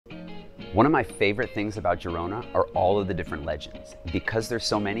One of my favorite things about Girona are all of the different legends. Because there's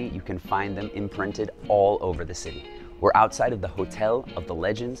so many, you can find them imprinted all over the city. We're outside of the Hotel of the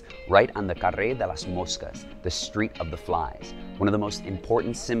Legends, right on the Carrer de las Moscas, the Street of the Flies, one of the most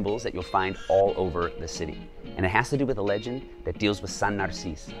important symbols that you'll find all over the city. And it has to do with a legend that deals with Sant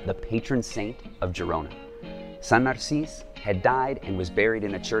Narcís, the patron saint of Girona. Sant Narcís had died and was buried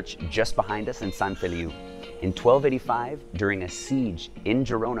in a church just behind us in Sant Feliu. In 1285, during a siege in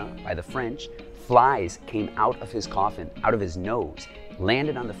Girona by the French, flies came out of his coffin, out of his nose,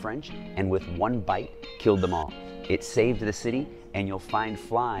 landed on the French, and with one bite, killed them all. It saved the city, and you'll find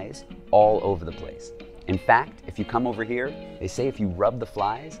flies all over the place. In fact, if you come over here, they say if you rub the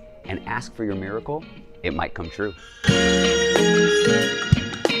flies and ask for your miracle, it might come true.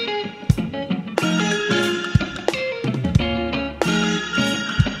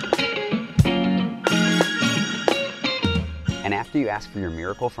 And after you ask for your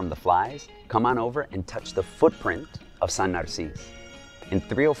miracle from the flies, come on over and touch the footprint of Sant Narcís. In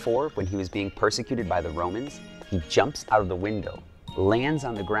 304, when he was being persecuted by the Romans, he jumps out of the window, lands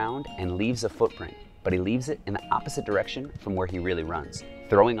on the ground, and leaves a footprint, but he leaves it in the opposite direction from where he really runs,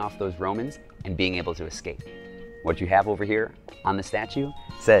 throwing off those Romans and being able to escape. What you have over here on the statue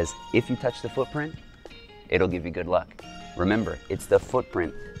says, if you touch the footprint, it'll give you good luck. Remember, it's the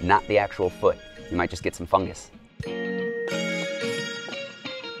footprint, not the actual foot. You might just get some fungus.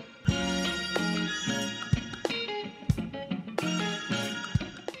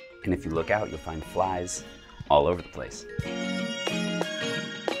 And if you look out, you'll find flies all over the place.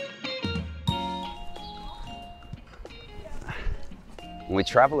 When we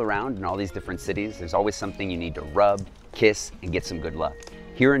travel around in all these different cities, there's always something you need to rub, kiss, and get some good luck.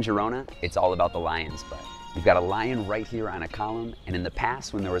 Here in Girona, it's all about the lion's butt. You've got a lion right here on a column, and in the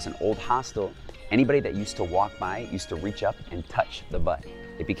past, when there was an old hostel, anybody that used to walk by used to reach up and touch the butt.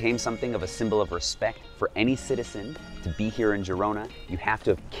 It became something of a symbol of respect for any citizen to be here in Girona. You have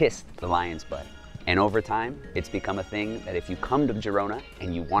to have kissed the lion's butt. And over time, it's become a thing that if you come to Girona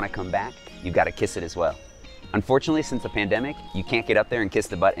and you want to come back, you've got to kiss it as well. Unfortunately, since the pandemic, you can't get up there and kiss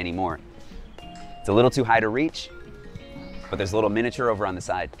the butt anymore. It's a little too high to reach, but there's a little miniature over on the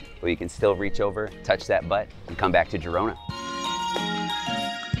side where you can still reach over, touch that butt, and come back to Girona.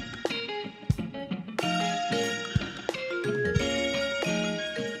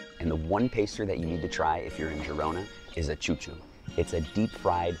 And the one pastry that you need to try if you're in Girona is a chuchu. It's a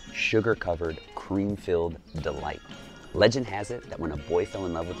deep-fried, sugar-covered, cream-filled delight. Legend has it that when a boy fell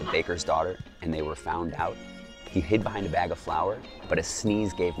in love with the baker's daughter and they were found out, he hid behind a bag of flour, but a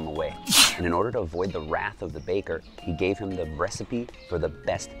sneeze gave him away. And in order to avoid the wrath of the baker, he gave him the recipe for the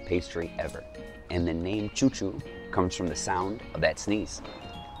best pastry ever. And the name chuchu comes from the sound of that sneeze.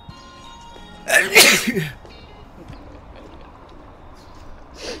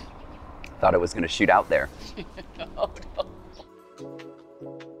 Thought it was gonna shoot out there. Oh, no.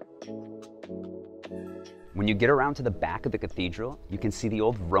 When you get around to the back of the cathedral, you can see the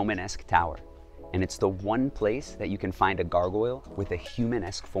old Romanesque tower. And it's the one place that you can find a gargoyle with a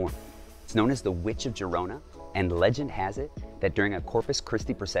humanesque form. It's known as the Witch of Girona, and legend has it that during a Corpus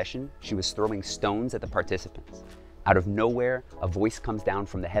Christi procession, she was throwing stones at the participants. Out of nowhere, a voice comes down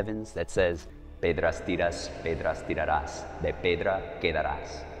from the heavens that says, "Pedras tiras, pedras tirarás, de pedra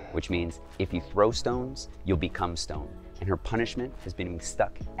quedarás," which means if you throw stones, you'll become stone. And her punishment has been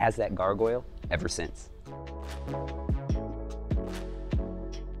stuck as that gargoyle ever since.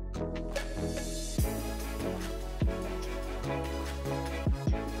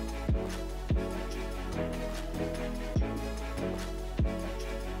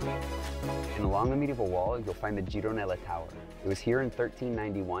 And along the medieval wall, you'll find the Girona Tower. It was here in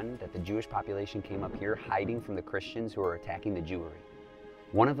 1391 that the Jewish population came up here hiding from the Christians who were attacking the Jewry.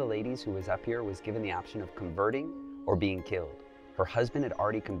 One of the ladies who was up here was given the option of converting or being killed. Her husband had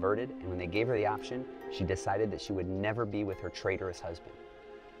already converted, and when they gave her the option, she decided that she would never be with her traitorous husband.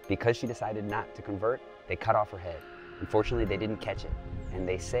 Because she decided not to convert, they cut off her head. Unfortunately, they didn't catch it. And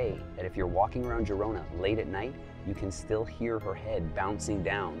they say that if you're walking around Girona late at night, you can still hear her head bouncing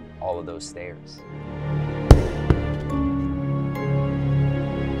down all of those stairs.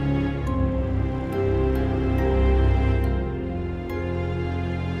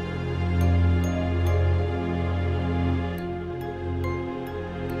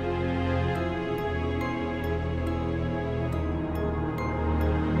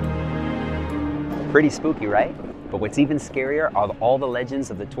 Pretty spooky, right? But what's even scarier are all the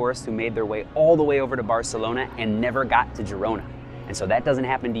legends of the tourists who made their way all the way over to Barcelona and never got to Girona. And so that doesn't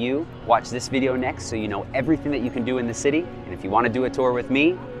happen to you. Watch this video next so you know everything that you can do in the city. And if you want to do a tour with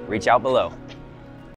me, reach out below.